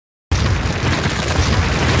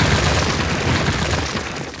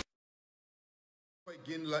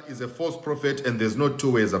Ignla is a false prophet, and there's no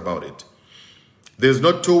two ways about it. There's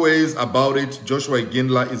not two ways about it. Joshua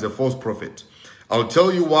Ignla is a false prophet. I'll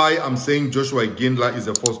tell you why I'm saying Joshua Ignla is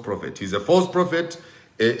a false prophet. He's a false prophet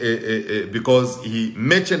because he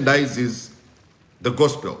merchandises the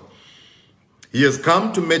gospel. He has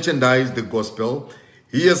come to merchandise the gospel.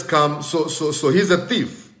 He has come, so he's a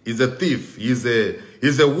thief. He's a thief. He's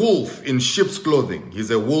a wolf in sheep's clothing. He's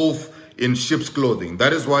a wolf in sheep's clothing.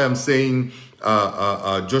 That is why I'm saying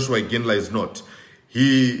Joshua Ignla is not.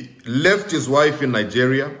 He left his wife in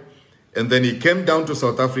Nigeria, and then he came down to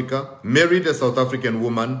South Africa, married a South African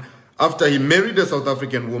woman. After he married a South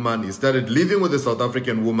African woman, he started living with a South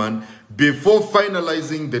African woman before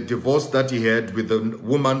finalizing the divorce that he had with the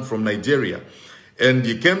woman from Nigeria. And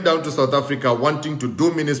he came down to South Africa wanting to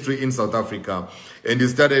do ministry in South Africa. And he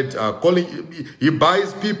started he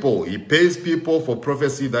buys people, he pays people for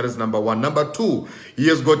prophecy. That is number one. Number two, he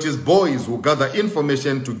has got his boys who gather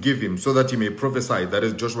information to give him so that he may prophesy. That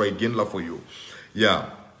is Joshua Ignla for you.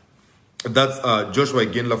 Yeah, that's Joshua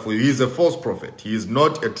Ignla for you. He is a false prophet. He is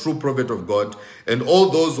not a true prophet of God. And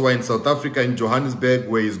all those who are in South Africa, in Johannesburg,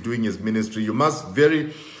 where he's doing his ministry, you must be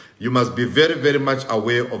very, very much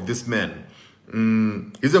aware of this man.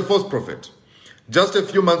 He's a false prophet. Just a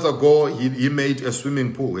few months ago, he made a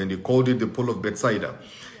swimming pool, and he called it the pool of Bethsaida.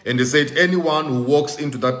 And he said anyone who walks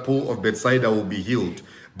into that pool of Bethsaida will be healed.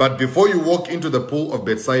 But before you walk into the pool of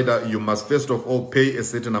Bethsaida, you must first of all pay a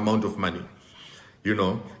certain amount of money. You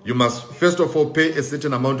know, you must first of all pay a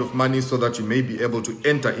certain amount of money so that you may be able to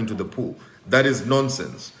enter into the pool. That is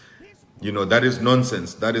nonsense. You know, that is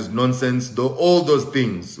nonsense. That is nonsense. Though all those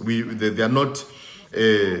things, they are not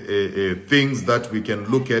things that we can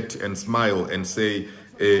look at and smile and say,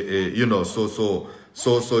 you know, so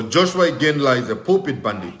Joshua Ignla is a pulpit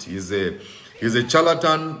bandit. He's a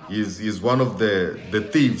charlatan. He's one of the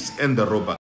thieves and the robbers.